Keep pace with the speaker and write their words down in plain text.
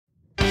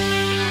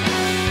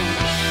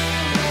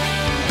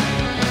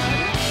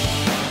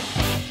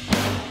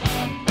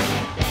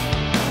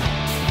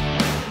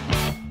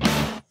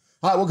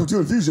Hi, welcome to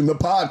Infusion, the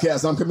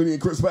podcast. I'm comedian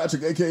Chris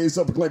Patrick, a.k.a.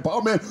 Self-Proclaimed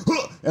Power Man,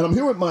 and I'm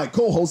here with my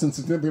co-host and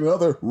significant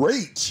other,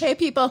 Rach. Hey,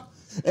 people.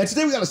 And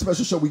today we got a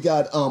special show. We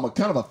got a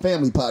kind of a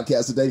family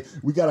podcast today.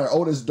 We got our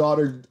oldest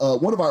daughter,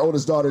 one of our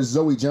oldest daughters,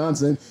 Zoe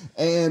Johnson,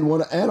 and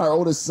our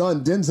oldest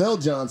son,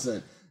 Denzel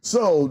Johnson.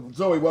 So,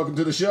 Zoe, welcome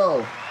to the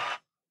show.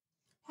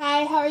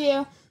 Hi, how are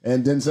you?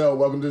 And Denzel,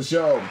 welcome to the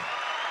show.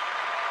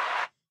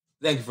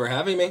 Thank you for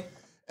having me.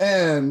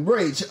 And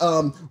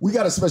Rach, we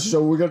got a special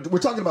show. We're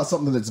talking about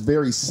something that's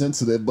very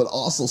sensitive, but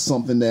also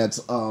something that's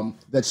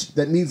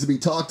that needs to be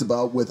talked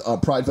about with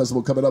Pride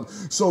Festival coming up.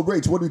 So,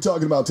 Rach, what are we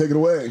talking about? Take it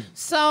away.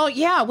 So,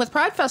 yeah, with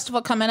Pride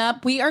Festival coming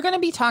up, we are going to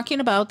be talking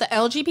about the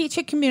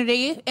LGBT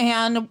community,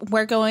 and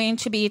we're going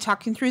to be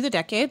talking through the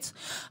decades.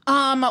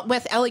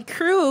 With Ellie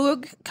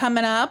Krug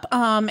coming up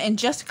in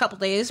just a couple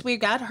days, we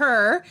got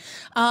her,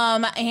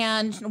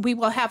 and we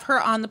will have her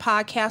on the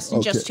podcast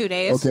in just 2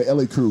 days. Okay,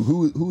 Ellie Krug.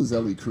 Who is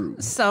Ellie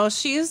Krug? So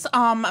she's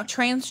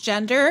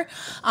transgender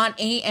on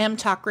AM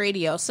Talk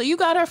Radio. So you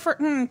got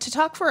her to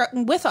talk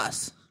with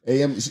us.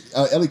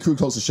 Ellie Krug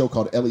hosts a show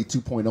called Ellie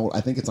 2.0. I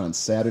think it's on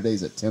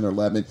Saturdays at 10 or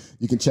 11.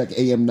 You can check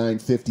AM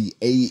 950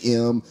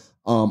 AM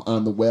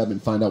on the web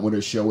and find out when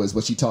her show is.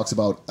 But she talks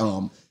about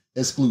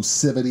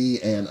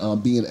exclusivity and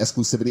being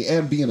exclusivity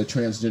and being a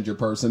transgender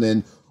person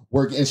and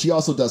work. And she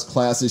also does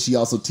classes. She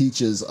also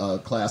teaches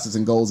classes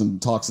and goes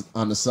and talks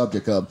on the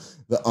subject of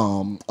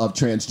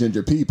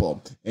transgender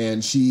people.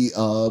 And she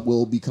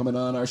will be coming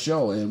on our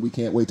show, and we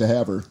can't wait to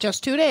have her.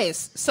 Just 2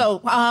 days.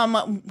 So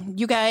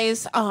you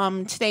guys,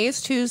 today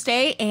is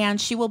Tuesday,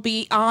 and she will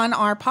be on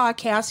our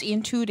podcast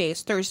in 2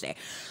 days, Thursday.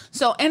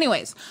 So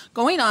anyways,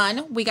 going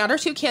on, we got our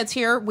two kids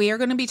here. We are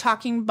going to be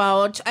talking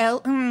about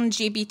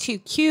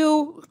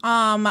LGBTQ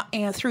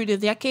and through the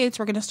decades.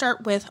 We're going to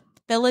start with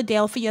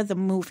Philadelphia, the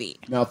movie.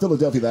 Now,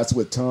 Philadelphia, that's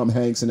with Tom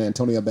Hanks and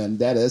Antonio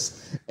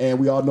Banderas. And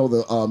we all know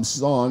the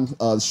song,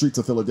 Streets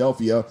of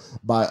Philadelphia,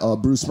 by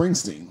Bruce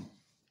Springsteen.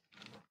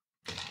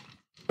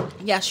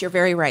 Yes, you're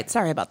very right.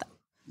 Sorry about that.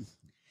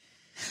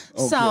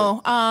 Okay.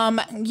 So,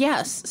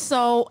 yes.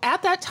 So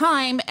at that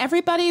time,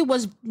 everybody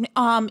was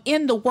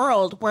in the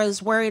world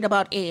was worried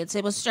about AIDS.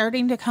 It was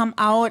starting to come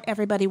out.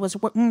 Everybody was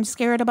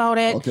scared about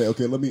it.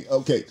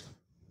 Okay.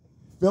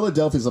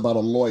 Philadelphia is about a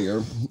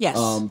lawyer. Yes.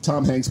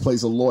 Tom Hanks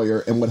plays a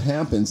lawyer, and what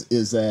happens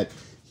is that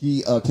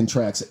he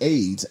contracts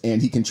AIDS,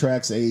 and he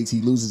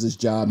loses his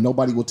job.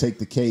 Nobody will take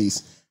the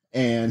case,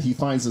 and he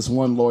finds this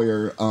one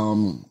lawyer.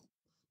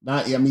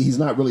 He's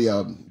not really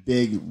a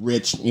big,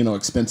 rich,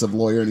 expensive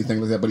lawyer or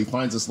anything like that, but he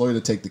finds this lawyer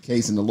to take the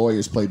case, and the lawyer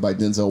is played by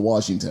Denzel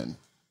Washington.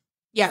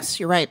 Yes,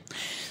 you're right.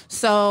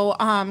 So,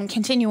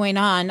 continuing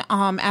on,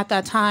 at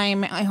that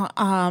time,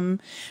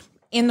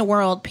 in the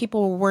world,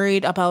 people were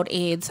worried about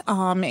AIDS.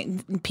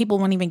 People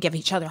wouldn't even give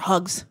each other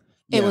hugs.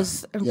 It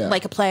was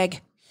like a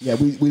plague. Yeah,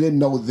 we didn't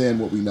know then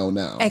what we know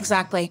now.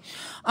 Exactly.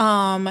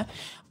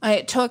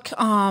 It took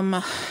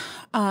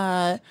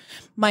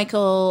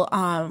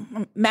Michael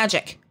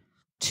Magic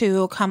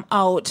to come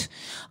out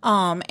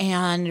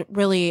and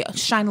really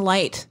shine a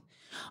light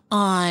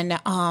on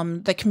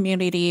the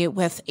community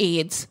with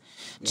AIDS.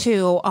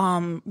 To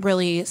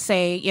really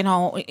say,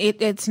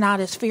 it's not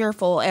as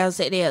fearful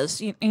as it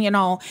is,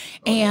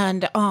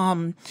 and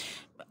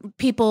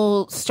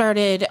people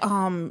started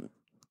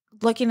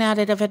looking at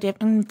it of a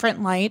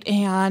different light,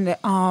 and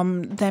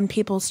then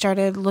people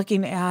started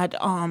looking at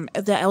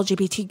the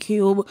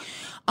LGBTQ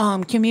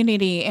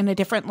community in a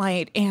different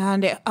light,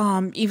 and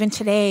even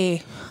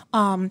today,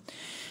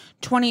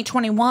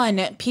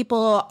 2021,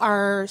 people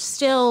are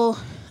still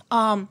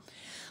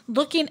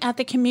looking at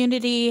the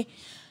community.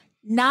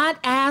 Not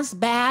as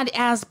bad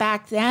as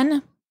back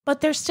then,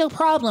 but there's still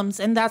problems,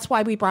 and that's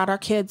why we brought our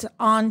kids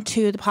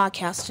onto the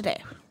podcast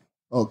today.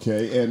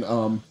 Okay, and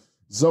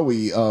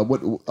Zoe,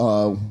 what do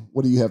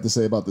you have to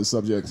say about this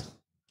subject?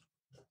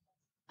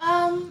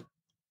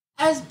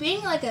 As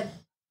being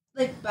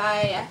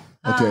bi.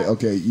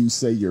 Okay, you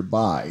say you're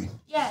bi.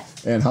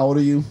 Yes. And how old are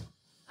you?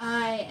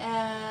 I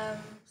am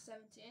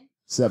 17.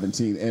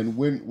 17, and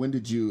when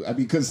did you?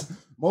 Because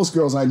most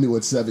girls I knew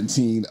at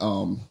 17.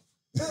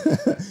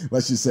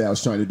 Let's just say I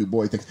was trying to do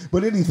boy things.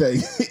 But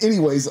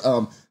anyways,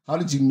 how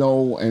did you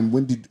know, and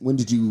when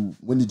did you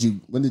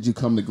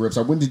come to grips,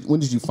 or when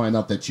did you find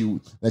out that you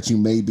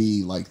may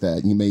be like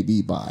that, you may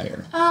be bi?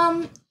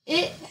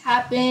 It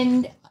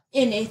happened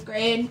in 8th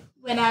grade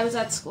when I was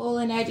at school,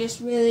 and I just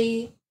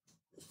really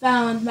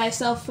found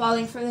myself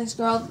falling for this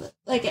girl.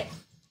 And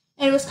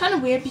it was kind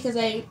of weird because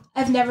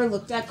I've never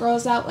looked at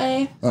girls that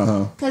way.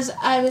 Because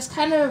I was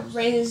kind of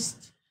raised.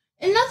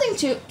 And nothing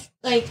too,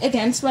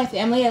 against my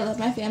family. I love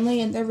my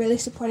family, and they're really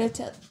supportive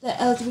to the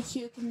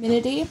LGBTQ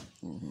community.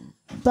 Mm-hmm.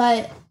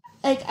 But,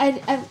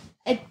 I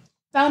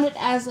found it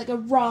as, a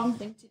wrong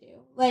thing to do.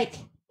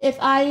 If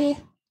I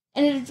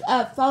ended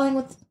up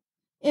falling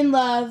in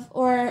love,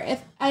 or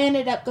if I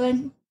ended up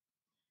going,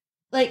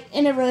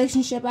 in a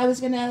relationship, I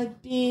was going to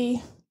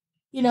be,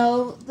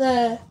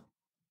 the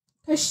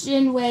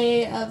Christian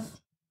way of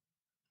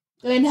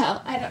going to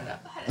hell. I don't know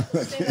how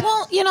to say that.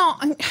 Well,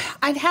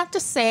 I'd have to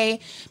say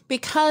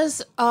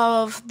because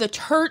of the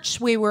church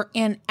we were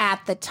in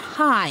at the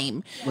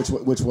time, Which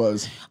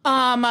was?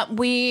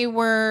 we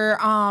were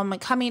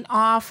coming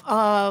off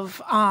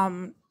of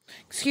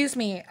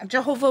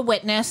Jehovah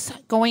Witness,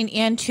 going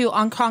into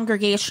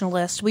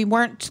uncongregationalist. We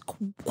weren't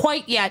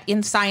quite yet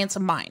in Science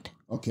of Mind.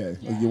 Okay,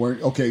 you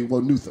weren't okay.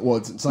 Well, New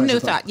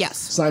Thought. Yes.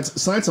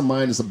 Science of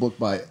Mind is a book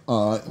by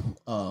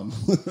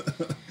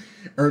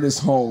Ernest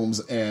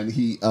Holmes, and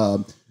he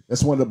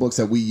that's one of the books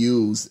that we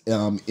use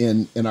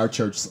in our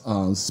church,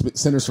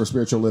 Centers for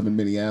Spiritual Living,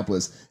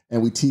 Minneapolis,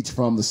 and we teach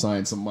from the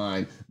Science of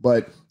Mind.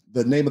 But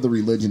the name of the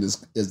religion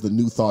is the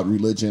New Thought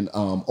religion.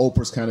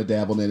 Oprah's kind of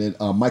dabbled in it.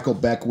 Michael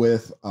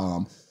Beckwith,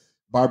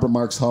 Barbara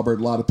Marx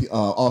Hubbard, a lot of people.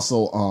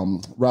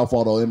 Also, Ralph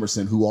Waldo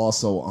Emerson, who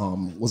also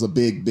was a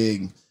big.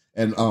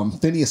 And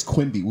Phineas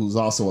Quimby, who's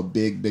also a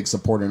big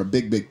supporter and a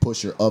big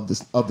pusher of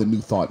the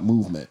New Thought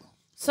movement.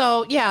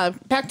 So yeah,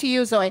 back to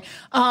you, Zoe.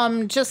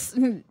 Just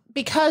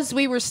because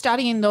we were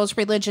studying those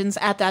religions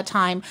at that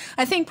time,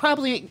 I think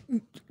probably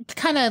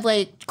kind of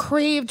like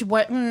craved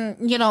what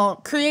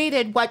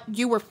created what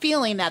you were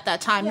feeling at that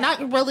time. Yeah.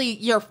 Not really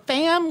your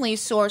family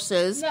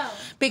sources, no,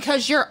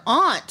 because your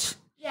aunt,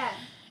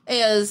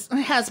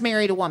 has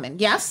married a woman.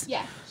 Yes.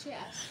 Yeah.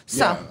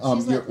 So,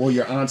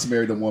 your aunt's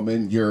married a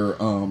woman. Your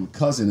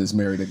cousin is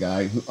married a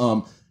guy.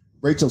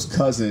 Rachel's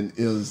cousin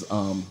is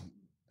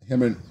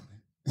him and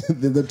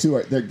the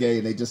two they're gay,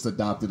 and they just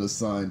adopted a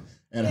son.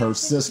 And her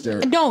sister.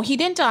 No, he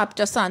didn't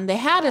adopt a son. They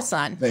had a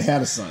son. They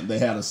had a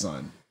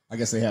son. I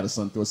guess they had a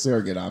son through a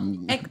surrogate.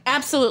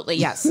 Absolutely,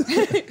 yes.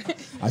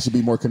 I should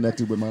be more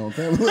connected with my own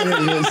family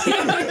than it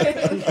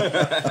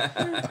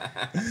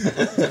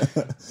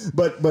is.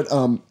 But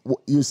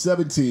you're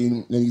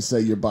 17 and you say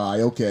you're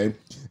bi. Okay.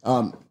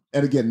 And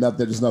again,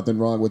 there's nothing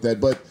wrong with that.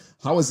 But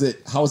how is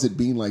it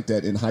being like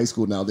that in high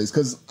school nowadays?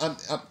 Because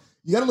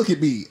you got to look at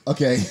me.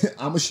 Okay,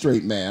 I'm a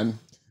straight man.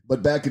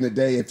 But back in the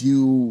day, if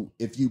you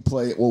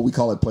play, well, we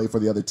call it play for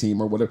the other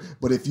team or whatever.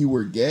 But if you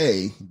were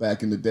gay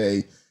back in the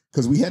day,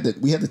 because we had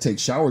to take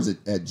showers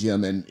at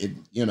gym, and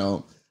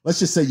let's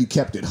just say you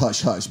kept it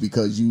hush hush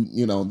because you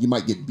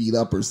might get beat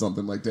up or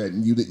something like that,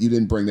 and you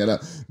didn't bring that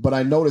up. But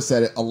I noticed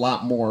that a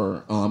lot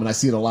more, and I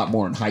see it a lot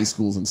more in high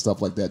schools and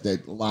stuff like that.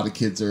 That a lot of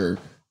kids are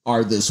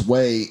this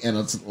way, and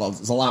it's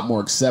a lot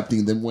more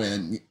accepting than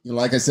when,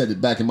 like I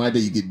said, back in my day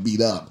you get beat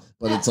up,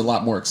 but it's a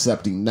lot more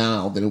accepting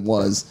now than it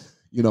was.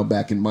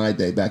 Back in my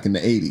day, back in the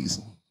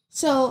 80s.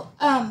 So,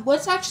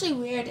 what's actually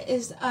weird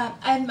is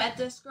I met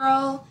this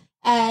girl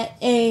at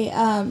a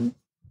I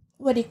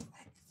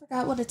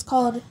forgot what it's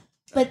called,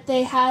 but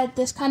they had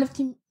this kind of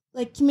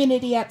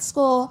community at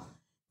school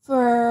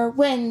for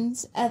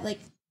WINs at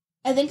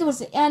I think it was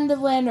the end of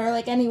WIN or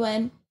any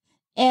WIN,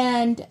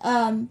 and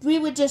we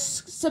would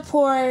just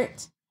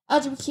support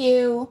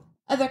LGBTQ,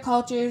 other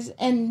cultures,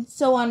 and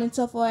so on and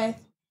so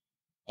forth,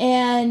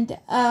 and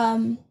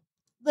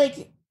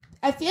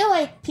I feel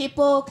like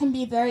people can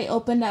be very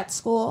open at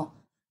school,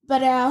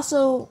 but I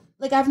also,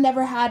 I've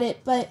never had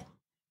it, but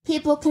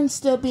people can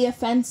still be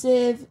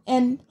offensive.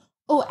 And,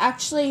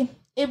 actually,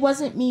 it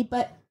wasn't me,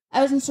 but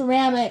I was in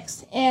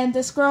ceramics, and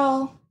this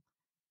girl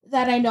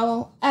that I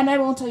know, and I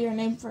won't tell your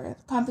name for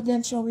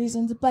confidential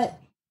reasons, but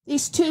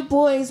these two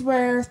boys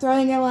were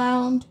throwing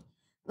around,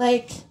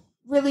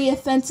 really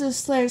offensive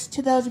slurs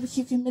to the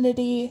LGBTQ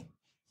community,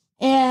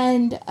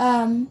 and,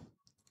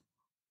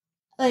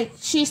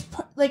 she's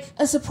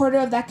a supporter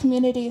of that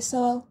community,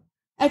 so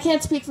I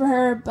can't speak for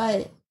her,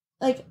 but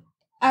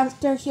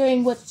after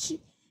hearing what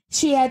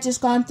she had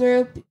just gone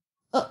through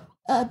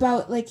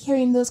about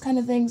hearing those kind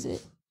of things,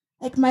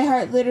 my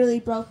heart literally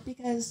broke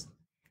because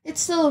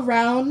it's still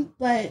around,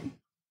 but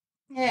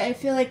I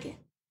feel like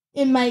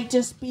it might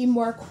just be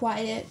more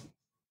quiet.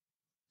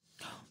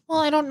 Well,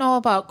 I don't know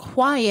about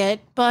quiet,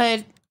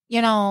 but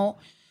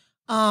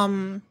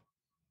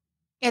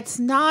it's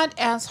not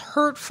as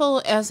hurtful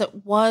as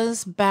it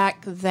was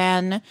back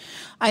then.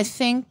 I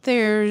think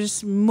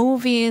there's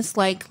movies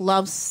like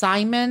Love,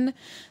 Simon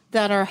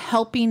that are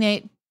helping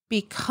it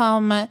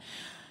become that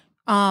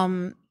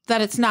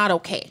it's not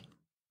okay,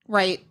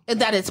 right?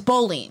 That it's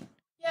bullying.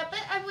 Yeah,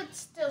 but I would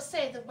still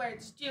say the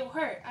words do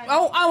hurt.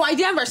 I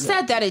never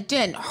said that it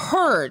didn't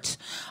hurt.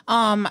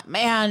 But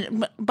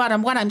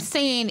what I'm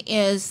saying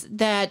is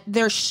that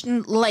there's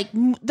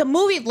the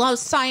movie Love,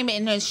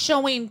 Simon is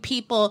showing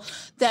people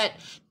that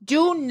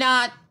do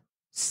not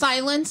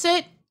silence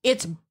it.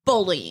 It's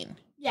bullying.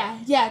 Yeah,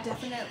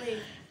 definitely.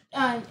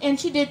 And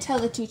she did tell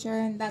the teacher,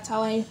 and that's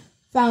how I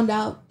found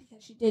out,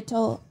 because she did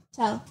tell.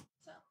 So.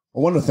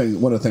 Well, one of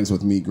the things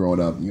with me growing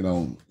up,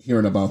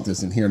 hearing about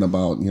this and hearing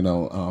about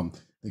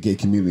the gay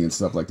community and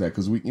stuff like that,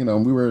 because we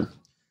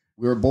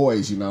were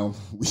boys,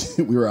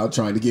 we were out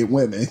trying to get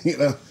women,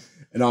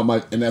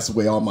 and that's the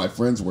way all my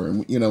friends were,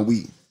 and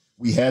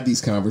we had these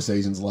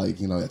conversations I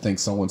think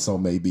so and so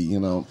maybe,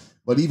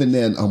 but even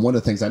then, one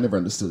of the things I never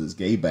understood is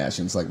gay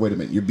bashing. It's wait a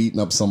minute, you're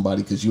beating up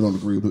somebody because you don't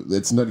agree with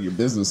it's none of your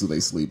business who they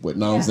sleep with.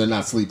 No, they're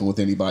not sleeping with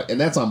anybody,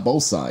 and that's on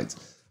both sides.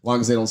 long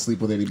as they don't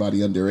sleep with anybody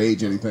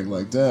underage, anything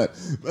like that.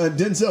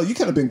 Denzel, you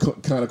kind of been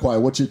kind of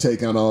quiet. What's your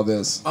take on all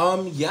this?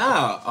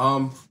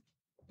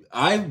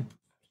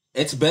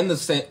 It's been the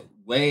same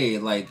way.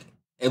 Like,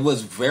 it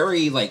was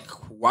very like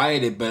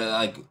quieted, but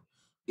like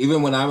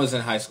even when I was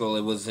in high school,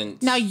 it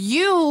wasn't. Now,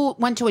 you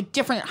went to a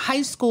different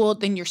high school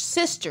than your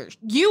sisters.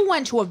 You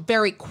went to a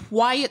very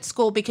quiet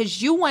school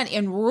because you went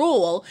in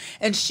rural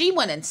and she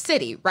went in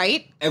city,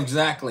 right?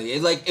 Exactly.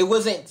 It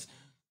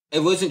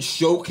wasn't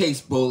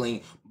showcase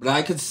bullying, but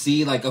I could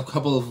see like a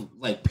couple of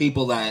like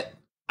people that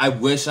I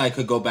wish I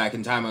could go back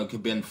in time. I could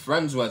have been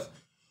friends with,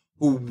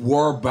 who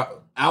were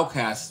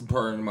outcasts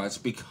pretty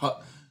much, because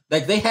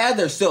like they had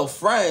their still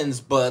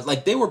friends, but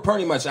like they were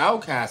pretty much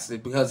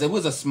outcasted because it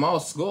was a small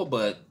school,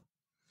 but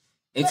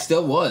it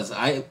still was.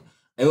 I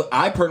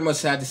pretty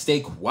much had to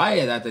stay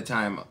quiet at the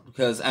time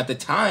because at the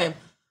time,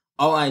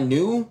 all I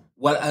knew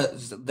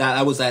that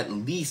I was at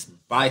least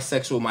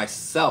bisexual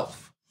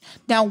myself.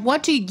 Now,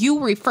 what do you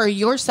refer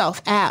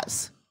yourself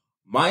as?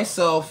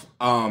 Myself,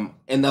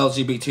 in the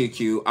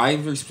LGBTQ,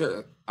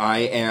 I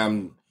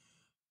am.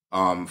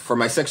 For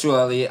my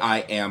sexuality, I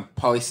am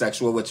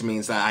polysexual, which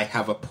means that I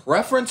have a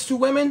preference to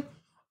women,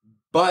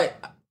 but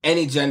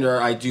any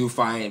gender I do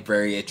find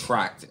very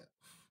attractive,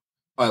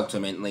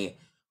 ultimately.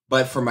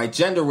 But for my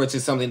gender, which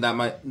is something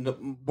that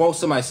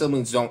most of my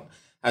siblings don't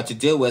have to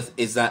deal with,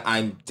 is that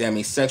I'm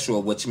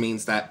demisexual, which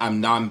means that I'm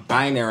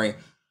non-binary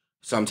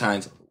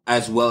sometimes,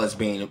 as well as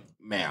being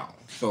male.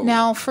 So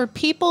now, for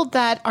people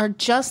that are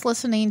just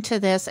listening to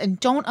this and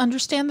don't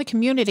understand the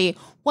community,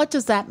 what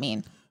does that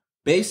mean?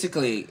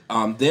 Basically,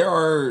 there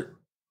are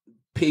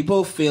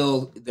people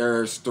feel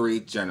there's three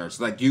genders.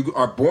 Like, you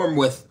are born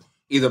with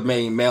either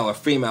being male or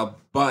female,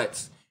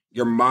 but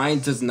your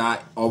mind does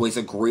not always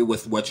agree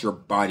with what your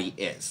body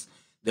is.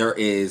 There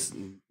is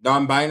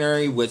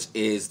non-binary, which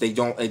is they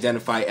don't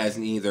identify as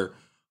either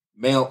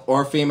male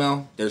or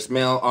female. There's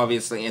male,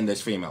 obviously, and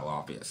there's female,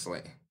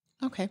 obviously.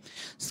 Okay.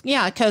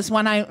 Yeah, because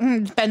when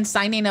I've been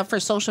signing up for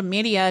social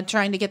media,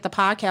 trying to get the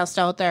podcast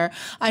out there,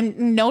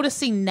 I'm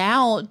noticing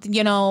now,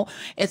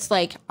 it's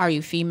like, are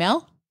you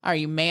female? Are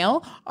you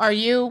male? Are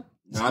you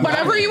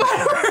whatever you want?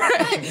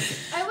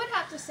 I would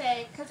have to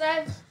say, because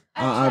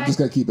I'm just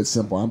going to keep it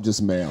simple. I'm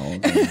just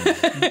male.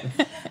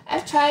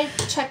 I've tried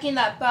checking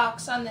that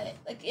box on the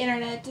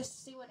internet just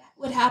to see what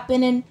would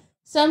happen, and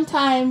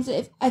sometimes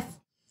if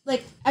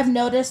I've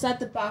noticed that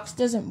the box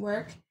doesn't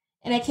work.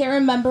 And I can't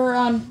remember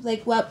on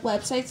what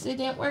websites it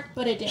didn't work,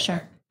 but it didn't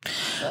work.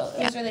 So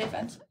it was really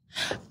offensive.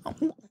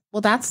 Well,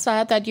 that's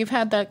sad that you've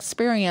had that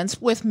experience.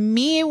 With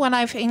me, when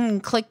I've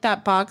clicked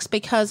that box,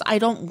 because I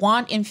don't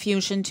want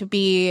Infusion to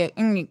be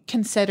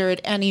considered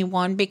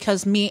anyone,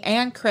 because me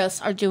and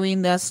Chris are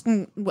doing this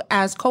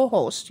as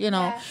co-hosts,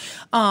 Yeah.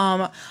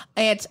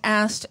 It's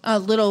asked a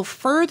little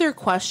further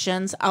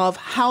questions of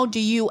how do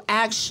you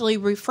actually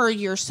refer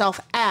yourself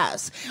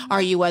as?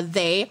 Are you a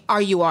they?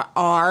 Are you a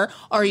are?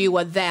 Are you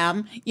a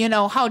them?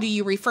 How do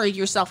you refer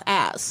yourself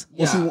as?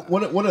 Well, see,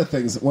 one of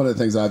the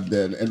things I've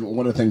been, and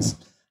one of the things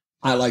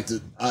I like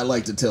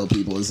to tell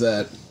people is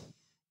that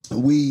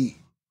we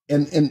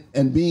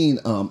and being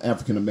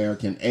African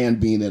American and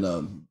being in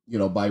a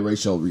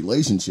biracial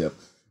relationship,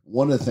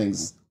 one of the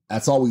things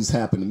that's always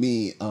happened to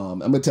me. I'm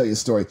gonna tell you a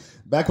story.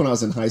 Back when I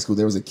was in high school,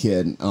 there was a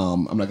kid.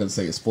 I'm not gonna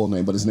say his full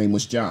name, but his name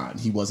was John.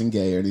 He wasn't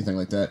gay or anything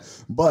like that,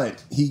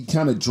 but he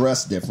kind of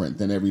dressed different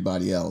than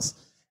everybody else.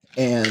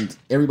 And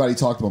everybody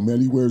talked about,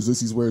 man, he wears this.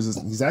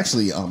 He's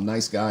actually a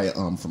nice guy.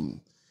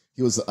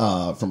 He was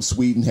from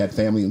Sweden, had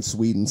family in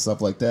Sweden,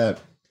 stuff like that.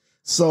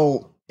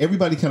 So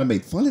everybody kind of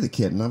made fun of the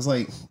kid. And I was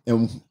like,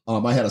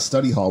 I had a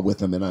study hall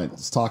with him, and I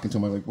was talking to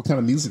him. I'm like, what kind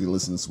of music do you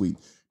listen to in Sweden?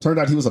 Turned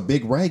out he was a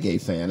big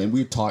reggae fan. And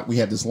we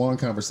had this long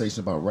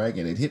conversation about reggae.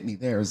 And it hit me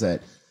there is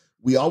that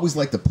we always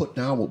like to put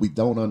down what we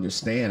don't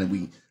understand.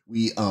 And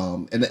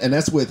and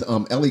that's with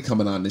Ellie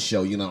coming on the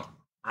show.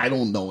 I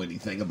don't know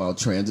anything about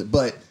transit,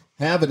 but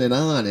having it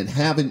on and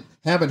having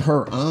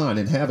her on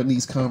and having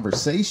these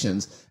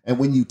conversations, and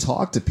when you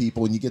talk to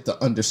people and you get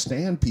to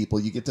understand people,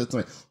 you get to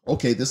think,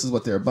 okay, this is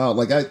what they're about.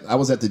 Like I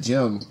was at the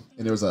gym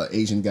and there was an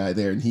Asian guy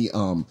there, and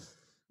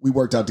we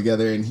worked out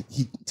together, and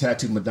he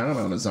tattooed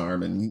Madonna on his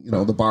arm, and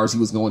the bars he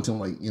was going to, I'm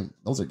like,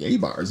 those are gay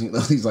bars.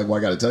 He's like, well,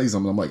 I got to tell you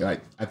something. I'm like,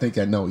 I think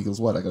I know. He goes,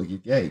 what? I go, you're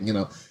gay.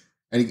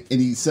 And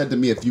he said to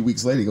me a few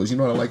weeks later, he goes, you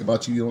know what I like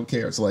about you? You don't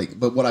care. It's like,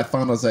 but what I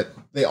found was that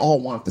they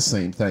all want the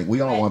same thing.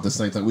 We all want the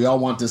same thing. We all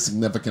want this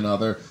significant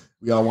other.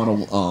 We all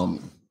want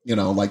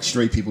to, like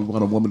straight people, we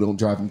want a woman who don't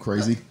drive them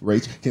crazy.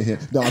 Rach,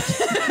 no.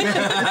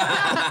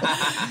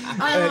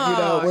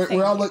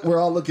 And, we're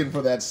all looking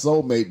for that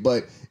soulmate,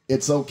 but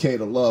it's okay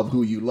to love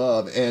who you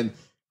love. And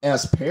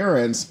as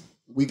parents,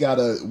 we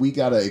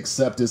gotta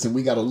accept this, and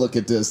we gotta look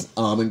at this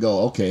and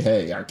go, okay,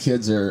 hey, our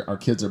kids are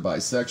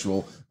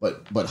bisexual,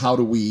 but how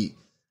do we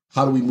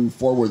move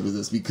forward with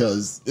this?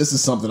 Because this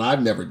is something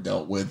I've never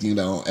dealt with,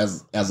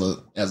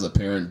 as a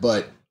parent,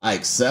 but I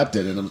accept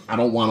it, and I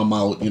don't want them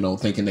out,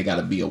 thinking they got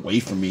to be away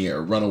from me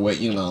or run away,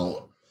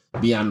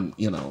 beyond,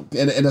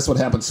 and that's what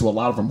happens to a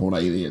lot of them when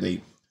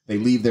they they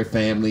leave their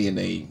family and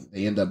they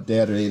end up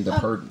dead or they end up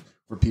hurting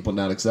for people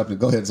not accepting.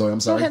 Go ahead, Zoe. I'm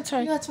sorry. Go ahead,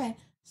 sorry. No, that's fine.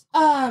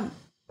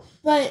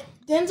 But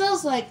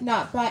Denzel's like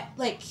not bi.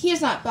 Like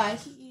he's not bi.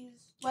 He's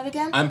what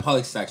again? I'm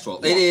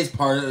polysexual. Yeah. It is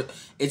part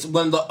of. It's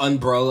one of the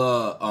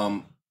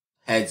umbrella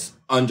heads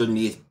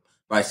underneath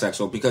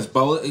bisexual, because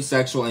both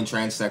asexual and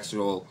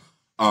transsexual,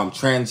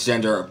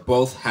 transgender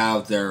both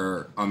have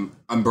their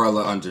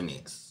umbrella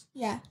underneath.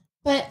 Yeah.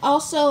 But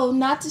also,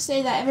 not to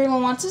say that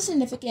everyone wants a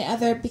significant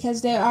other,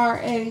 because there are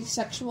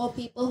asexual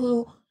people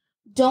who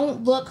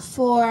don't look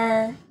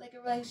for like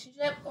a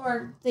relationship,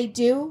 or they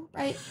do,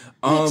 right?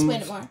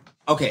 Explain it more.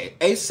 Okay,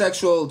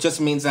 asexual just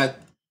means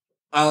that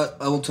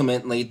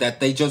ultimately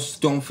that they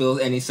just don't feel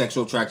any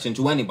sexual attraction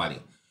to anybody.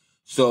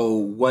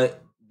 So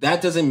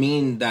that doesn't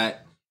mean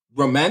that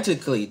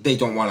romantically they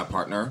don't want a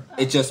partner.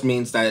 It just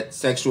means that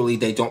sexually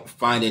they don't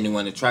find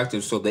anyone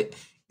attractive, so that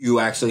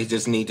you actually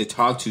just need to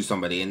talk to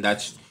somebody, and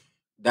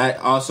that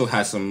also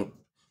has some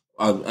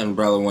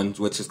umbrella ones,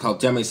 which is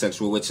called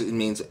demisexual, which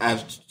means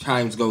as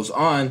time goes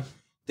on,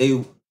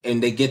 they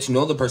get to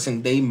know the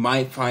person, they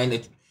might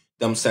find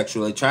them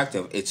sexually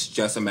attractive. It's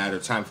just a matter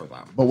of time for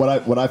them. But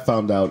what I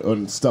found out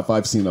and stuff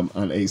I've seen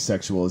on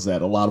asexual is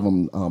that a lot of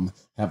them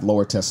have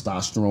lower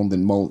testosterone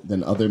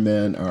than other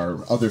men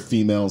or other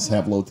females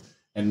have low,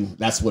 and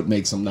that's what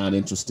makes them not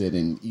interested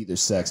in either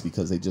sex,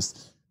 because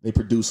they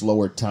produce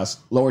lower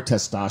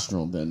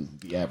testosterone than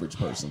the average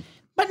person.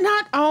 But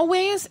not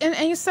always in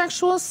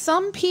asexual.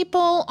 Some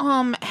people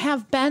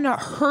have been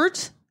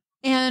hurt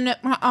and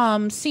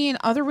seeing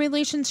other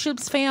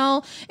relationships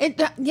fail.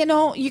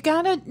 You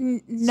gotta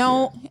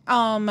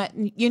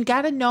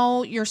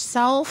know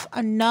yourself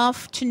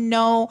enough to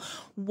know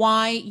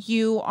why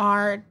you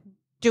are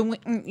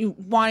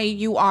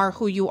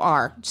who you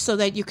are, so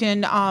that you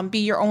can be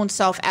your own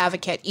self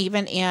advocate,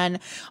 even in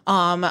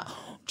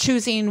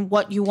choosing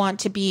what you want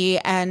to be,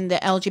 and the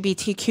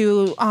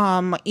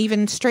LGBTQ,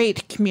 even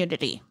straight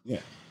community. Yeah.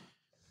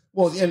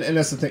 Well, and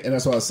that's the thing, and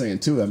that's what I was saying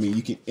too. I mean,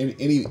 you can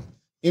any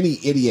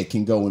idiot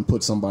can go and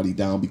put somebody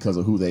down because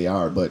of who they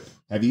are. But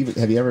have you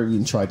ever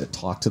even tried to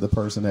talk to the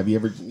person? Have you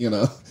ever,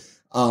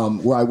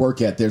 where I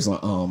work at, there's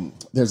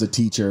a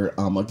teacher.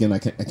 Again, I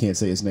can't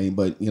say his name,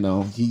 but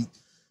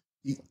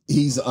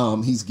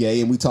he's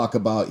gay, and we talk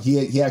about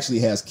he actually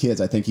has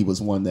kids. I think he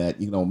was one that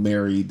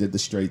married, did the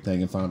straight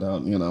thing, and found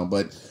out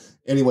but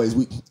anyways,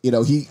 he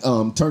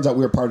turns out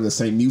we were part of the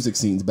same music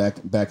scenes back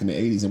in the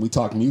 80s, and we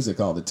talk music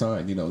all the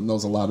time.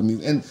 Knows a lot of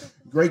music, and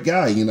great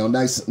guy,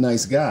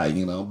 nice guy,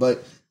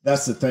 but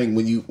that's the thing,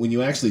 when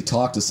you actually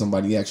talk to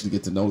somebody, you actually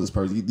get to know this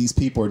person. These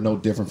people are no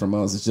different from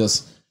us. It's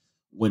just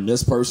when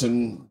this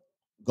person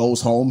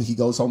goes home, he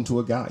goes home to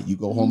a guy. You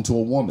go home to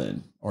a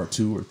woman or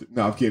two or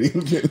no, I'm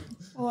kidding.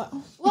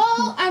 Well,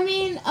 I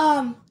mean,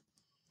 I'm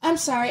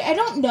sorry, I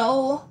don't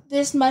know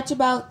this much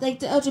about like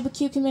the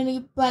LGBTQ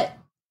community,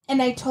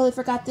 and I totally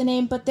forgot the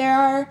name, but there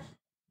are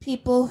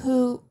people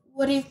who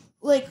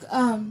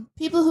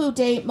people who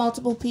date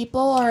multiple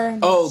people, or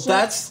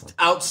that's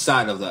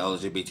outside of the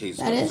LGBT.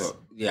 That is? So,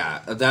 yeah,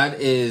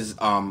 that is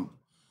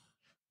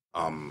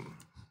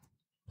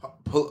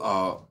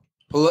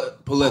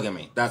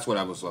polygamy. That's what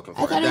I was looking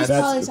for. I thought it was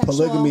That's polysexual.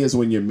 polygamy is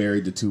when you're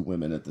married to two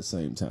women at the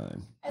same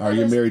time, or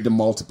you're married to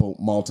multiple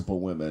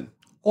women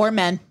Or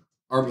men.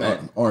 Or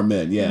men. or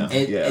men. Yeah,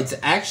 It's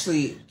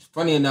actually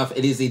funny enough.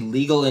 It is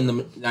illegal in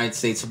the United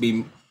States to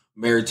be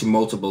married to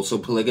multiple. So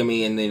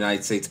polygamy in the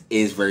United States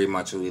is very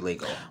much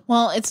illegal.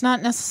 Well, it's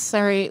not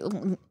necessary.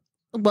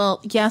 Well,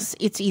 yes,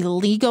 it's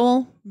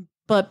illegal,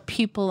 but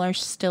people are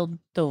still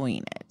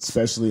doing it.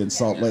 especially in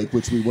Salt Lake,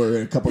 which we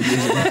were a couple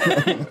years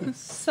ago.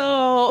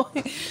 So,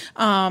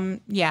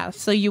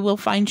 so you will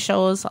find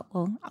shows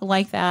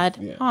like that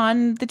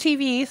on the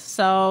TV.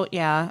 So,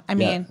 I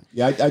mean,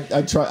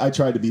 I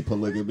tried to be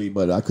polygamy,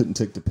 but I couldn't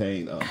take the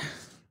pain.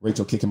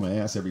 Rachel kicking my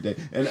ass every day,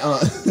 and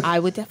I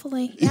would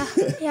definitely,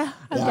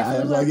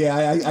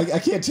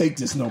 I can't take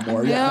this no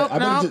more.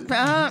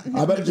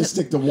 I better just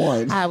stick to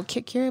one. I would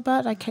kick your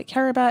butt. I'd kick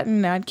her butt,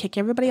 and I'd kick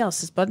everybody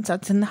else's butt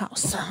that's in the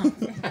house.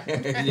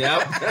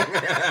 Yep.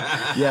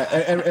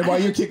 And while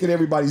you're kicking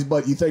everybody's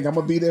butt, you think I'm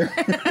gonna be there?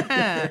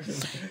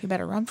 You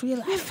better run for your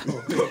life.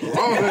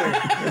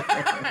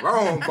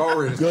 Wrong,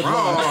 Boris. Good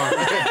Wrong.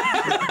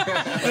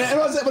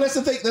 But that's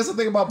the thing. That's the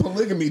thing about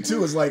polygamy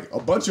too. Is like a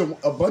bunch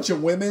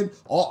of women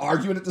all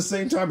arguing at the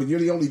same time, and you're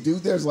the only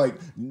dude there. It's like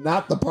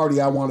not the party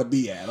I want to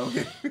be at.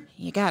 Okay.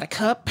 You got a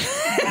cup.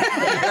 Exactly.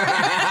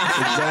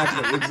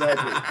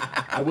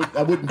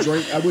 I wouldn't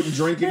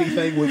drink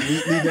anything with me.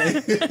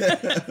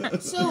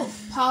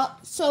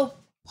 So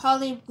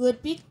poly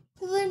would be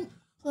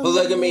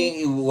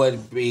Polygamy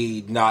would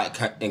be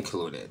not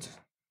included.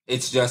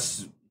 It's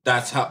just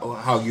that's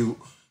how you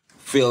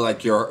feel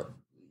like you're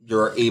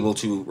able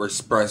to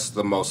express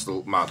the most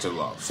amount of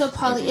love. So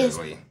poly is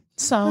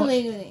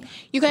polygamy.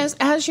 You guys,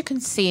 as you can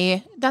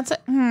see, that's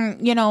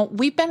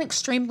we've been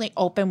extremely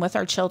open with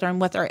our children,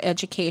 with our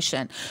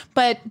education,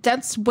 but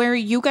that's where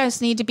you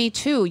guys need to be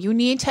too. You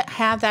need to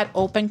have that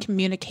open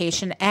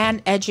communication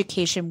and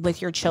education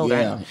with your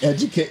children. Yeah,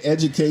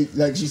 educate.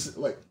 Like she's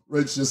like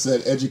Rich just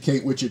said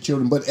educate with your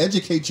children, but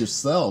educate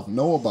yourself.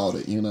 Know about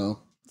it, you know.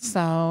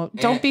 So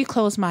don't be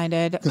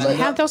closed-minded.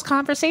 Have those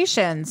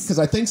conversations. Because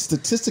I think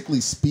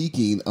statistically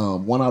speaking,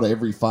 1 out of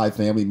every 5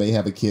 family may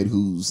have a kid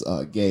who's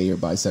gay or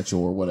bisexual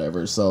or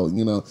whatever. So,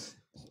 you know,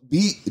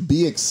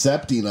 be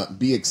accepting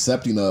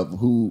of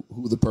who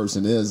the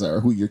person is or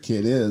who your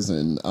kid is,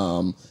 and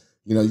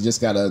you know, you just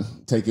gotta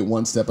take it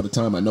one step at a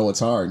time. I know it's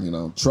hard, you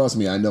know. Trust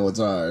me, I know it's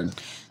hard.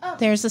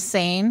 There's a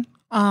saying,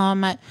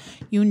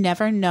 you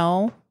never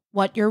know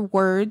what your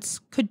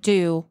words could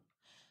do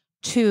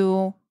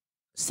to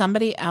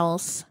somebody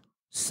else.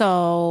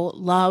 So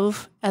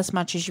love as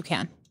much as you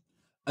can.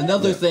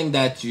 Another thing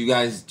that you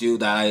guys do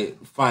that I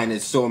find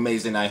is so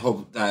amazing. I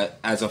hope that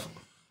as a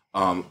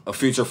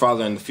future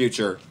father in the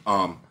future,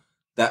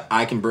 that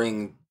I can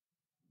bring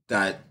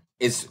that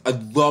is a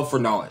love for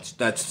knowledge.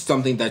 That's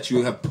something that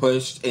you have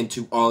pushed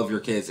into all of your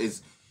kids,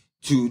 is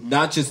to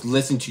not just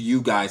listen to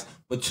you guys,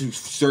 but to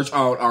search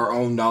out our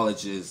own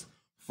knowledges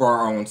for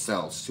our own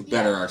selves, to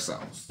better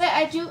ourselves. But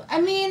I feel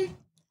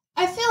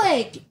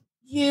like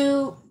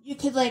you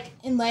could like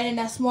enlighten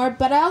us more,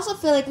 but I also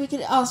feel like we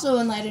could also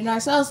enlighten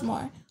ourselves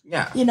more.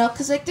 Yeah. You know,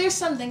 because like there's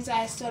some things that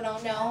I still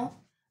don't know.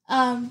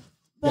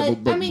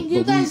 But I mean,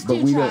 you guys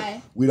do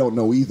try. We don't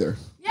know either.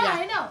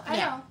 Yeah, I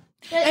know.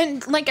 But,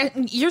 And like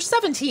you're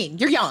 17,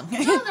 you're young.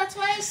 no, that's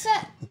why I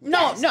said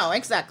No,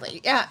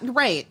 exactly. Yeah,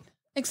 right.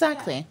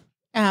 Exactly.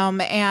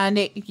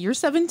 And you're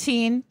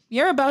 17.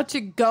 You're about to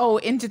go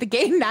into the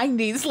gay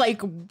 90s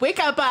like wake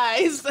up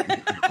eyes. All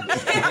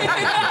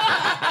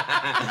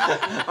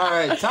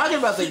right, talking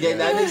about the gay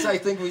 90s,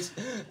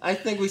 I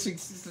think we should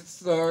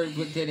start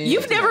getting.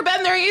 You've never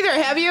been there either,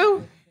 have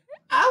you?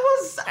 I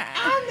was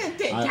on the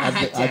date.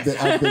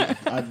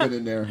 I've been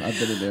in there.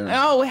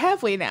 Oh,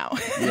 have we now?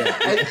 Yeah.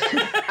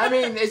 I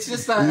mean, it's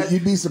just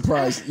You'd be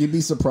surprised.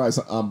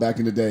 Back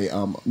in the day,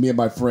 me and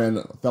my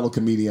friend, fellow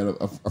comedian,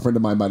 a friend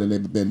of mine by the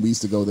name of Ben, we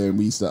used to go there and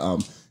we used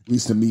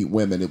to meet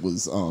women. It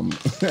was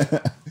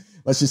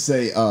let's just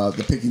say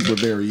the pickings were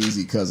very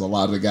easy because a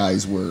lot of the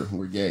guys were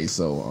gay.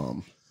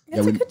 So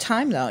It's a good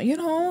time though, you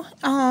know.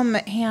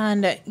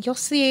 And you'll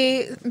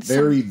see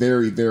very,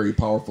 very, very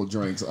powerful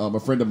drinks. A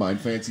friend of mine,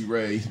 Fancy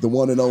Ray, the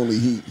one and only,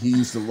 he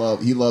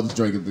loves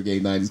drinking the gay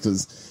 90s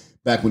because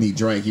back when he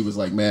drank, he was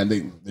like, man,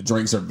 the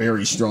drinks are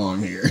very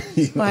strong here.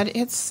 You know? But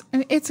it's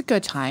a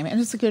good time and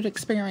it's a good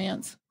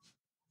experience.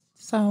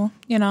 So,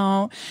 you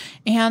know,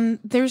 and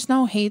there's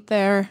no hate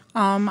there.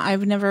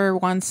 I've never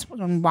once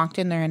walked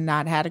in there and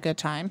not had a good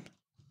time.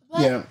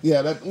 Yeah,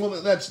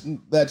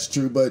 that's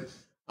true. But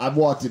I've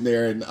walked in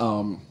there and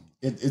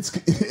it's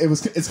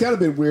kind of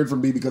been weird for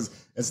me because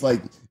it's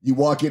like you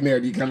walk in there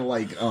and you kind of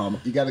like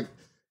you gotta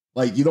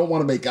like you don't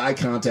want to make eye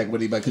contact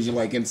with anybody because you're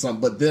like in some.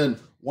 But then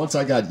once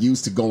I got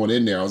used to going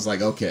in there, I was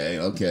like, okay,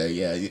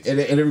 yeah, and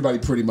everybody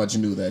pretty much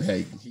knew that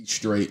hey, he's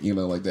straight, you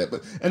know, like that.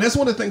 But and that's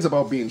one of the things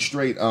about being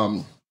straight.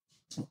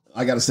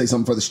 I got to say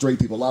something for the straight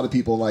people. A lot of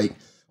people like,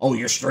 oh,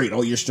 you're straight,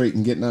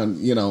 and getting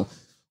on, you know.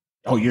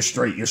 Oh, you're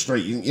straight.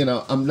 You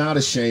know, I'm not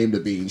ashamed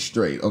of being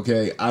straight,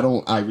 okay?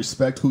 I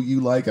respect who you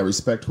like. I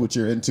respect what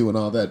you're into and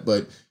all that,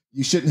 but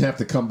you shouldn't have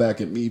to come back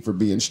at me for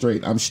being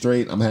straight. I'm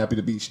straight. I'm happy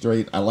to be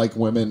straight. I like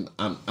women.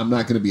 I'm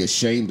not going to be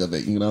ashamed of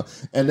it, you know?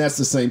 And that's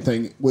the same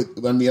thing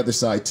with on the other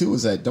side, too,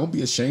 is that don't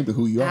be ashamed of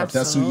who you are. If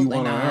that's who you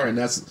want to are, and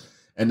that's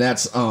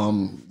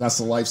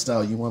the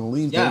lifestyle you want to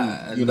lead.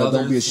 Yeah. Then, you know,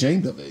 don't be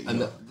ashamed of it.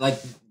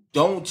 Like,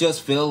 don't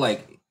just feel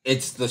like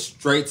it's the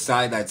straight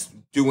side that's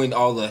doing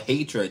all the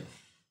hatred.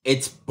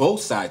 It's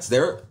both sides.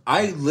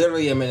 I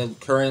literally am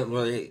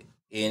currently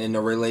in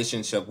a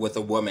relationship with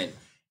a woman.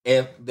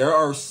 If there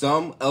are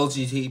some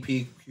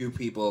LGBTQ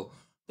people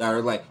that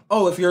are like,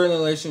 oh, if you're in a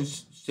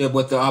relationship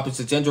with the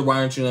opposite gender, why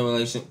aren't you in a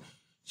relationship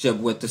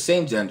with the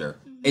same gender?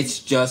 Mm-hmm. It's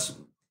just,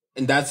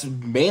 and that's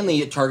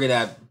mainly targeted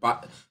at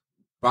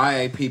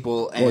by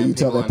people. And well, you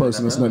tell that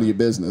person it's none of your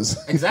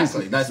business.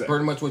 Exactly. That's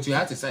pretty much what you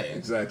have to say.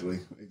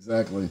 Exactly.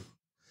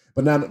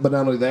 But not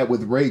only that,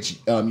 with Rach,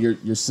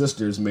 your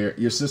sister's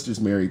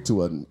married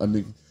to a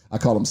new, I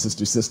call them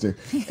sister,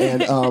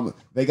 and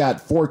they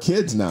got 4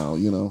 kids now.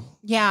 You know.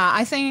 Yeah,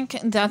 I think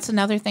that's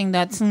another thing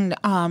that's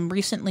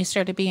recently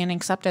started being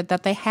accepted,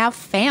 that they have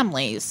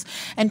families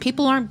and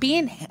people aren't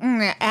being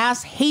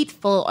as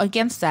hateful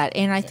against that,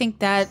 and I think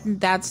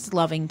that's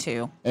loving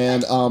too.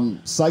 And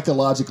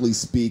psychologically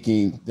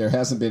speaking, there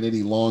hasn't been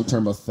any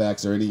long-term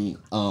effects or any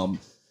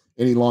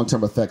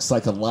long-term effects,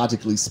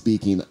 psychologically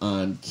speaking,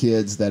 on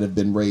kids that have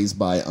been raised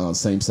by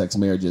same-sex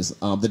marriages.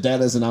 The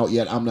data isn't out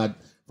yet.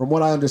 From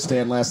what I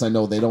understand, last I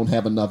know, they don't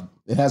have enough.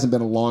 It hasn't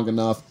been long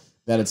enough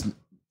that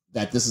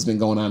this has been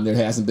going on. They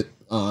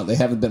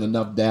haven't been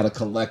enough data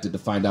collected to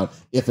find out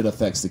if it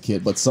affects the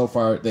kid. But so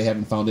far, they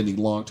haven't found any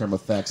long-term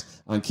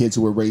effects on kids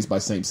who were raised by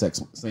same-sex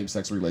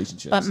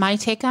relationships. But my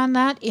take on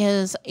that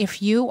is,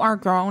 if you are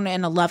grown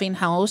in a loving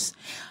house,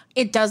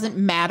 it doesn't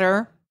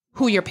matter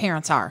who your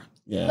parents are.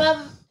 Yeah.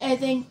 Love, I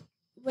think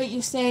what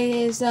you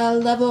say is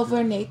love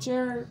over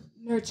nurture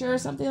or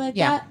something like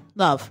that.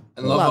 Love.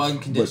 And love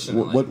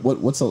unconditionally.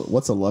 What's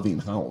a loving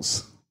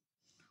house?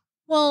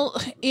 Well,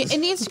 it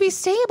needs to be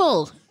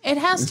stable. It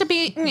has to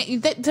be.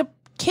 The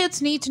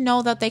kids need to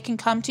know that they can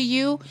come to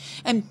you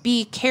and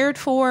be cared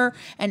for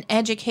and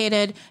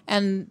educated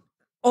and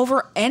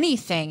over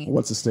anything.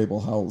 What's a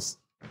stable house?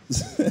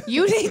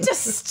 You need to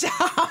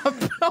stop.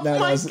 Oh No,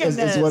 my it's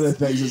goodness. one of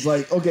the things. It's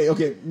like,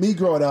 okay, me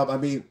growing up, I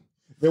mean,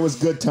 there was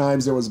good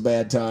times, there was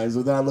bad times.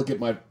 But then I look at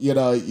my,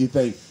 you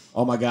think,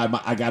 oh my God,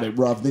 I got it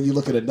rough. Then you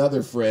look at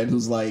another friend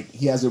who's like,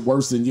 he has it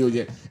worse than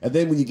you. And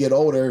then when you get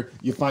older,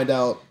 you find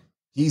out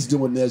he's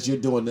doing this, you're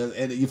doing this.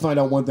 And you find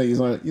out one thing, he's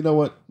like, you know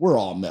what? We're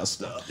all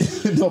messed up.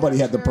 Nobody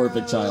had the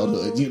perfect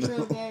childhood, you know?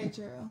 True, very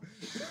true.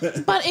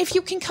 But if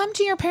you can come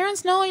to your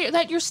parents, know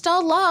that you're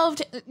still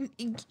loved.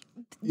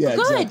 Yeah,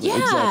 good, exactly,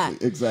 yeah.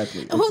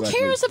 Exactly. Who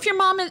cares if your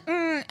mom is,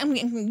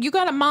 you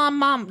got a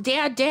mom,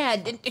 dad. Yeah.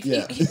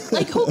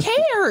 Like, who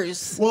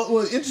cares? Well,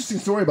 interesting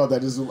story about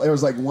that is it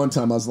was like one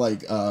time I was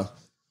like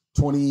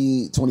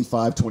 20,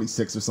 25,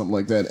 26 or something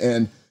like that.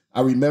 And I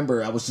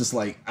remember I was just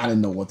like, I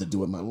didn't know what to do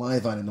with my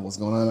life. I didn't know what's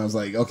going on. I was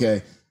like,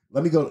 okay,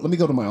 let me go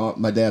to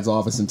my dad's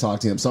office and talk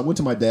to him. So I went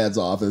to my dad's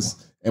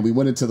office and we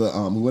went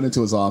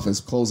into his office,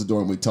 closed the door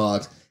and we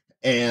talked.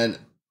 And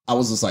I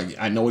was just like,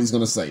 I know what he's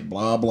going to say,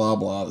 blah, blah,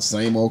 blah, the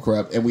same old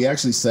crap. And we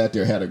actually sat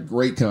there, had a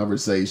great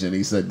conversation.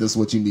 He said, this is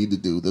what you need to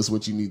do. This is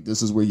what you need.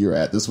 This is where you're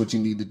at. This is what you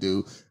need to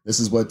do. This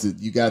is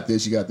you got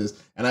this, you got this.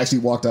 And I actually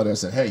walked out there and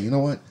said, hey, you know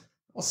what?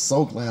 I was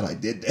so glad I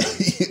did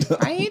that. You know?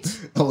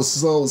 Right? I was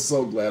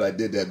so glad I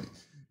did that.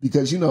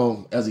 Because,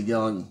 as a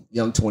young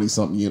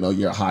 20-something,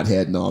 you're a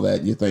hothead and all that.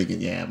 And you're thinking,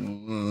 yeah,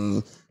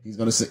 he's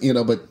going to say,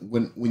 but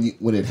when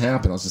it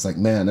happened, I was just like,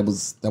 man, that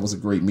was a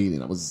great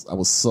meeting. I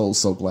was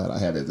so glad I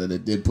had it. And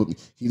it did put me,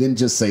 he didn't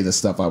just say the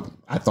stuff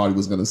I thought he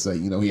was going to say.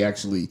 We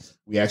actually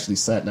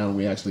sat down and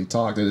we actually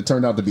talked, and it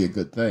turned out to be a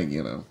good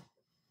thing,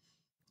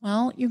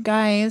 Well, you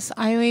guys,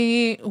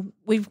 we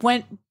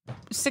went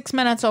 6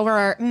 minutes over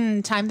our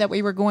time that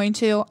we were going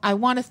to. I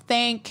want to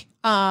thank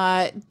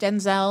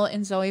Denzel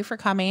and Zoe for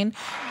coming.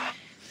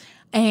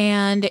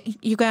 And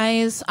you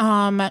guys,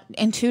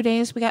 in 2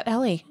 days, we got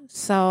Ellie.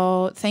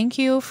 So thank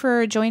you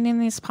for joining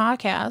this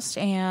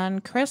podcast.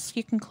 And Chris,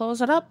 you can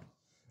close it up.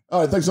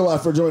 All right, thanks a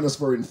lot for joining us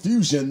for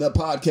Infusion, the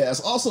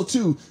podcast. Also,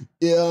 too,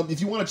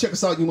 if you want to check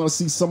us out, you want to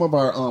see some of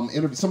our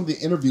some of the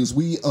interviews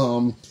we've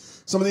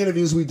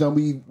done.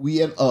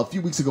 We a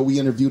few weeks ago we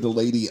interviewed a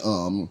lady,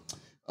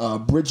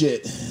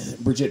 Bridget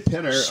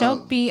Penner.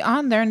 She'll be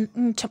on there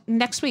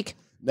next week.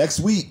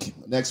 Next week.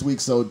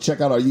 So check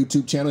out our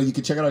YouTube channel. You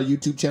can check out our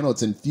YouTube channel.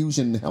 It's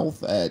Infusion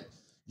Health at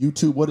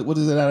YouTube. What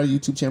is it at our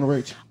YouTube channel,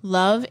 Rach?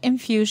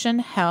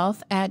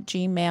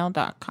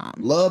 loveinfusionhealth@gmail.com.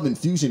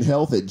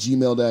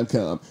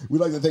 Loveinfusionhealth@gmail.com. We'd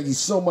like to thank you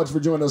so much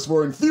for joining us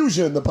for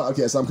Infusion, the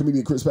podcast. I'm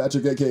comedian Chris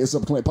Patrick, a.k.a.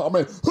 Subclaim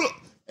Powerman,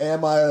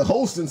 and my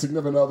host and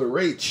significant other,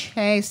 Rach.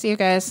 Hey, see you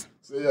guys.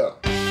 See ya.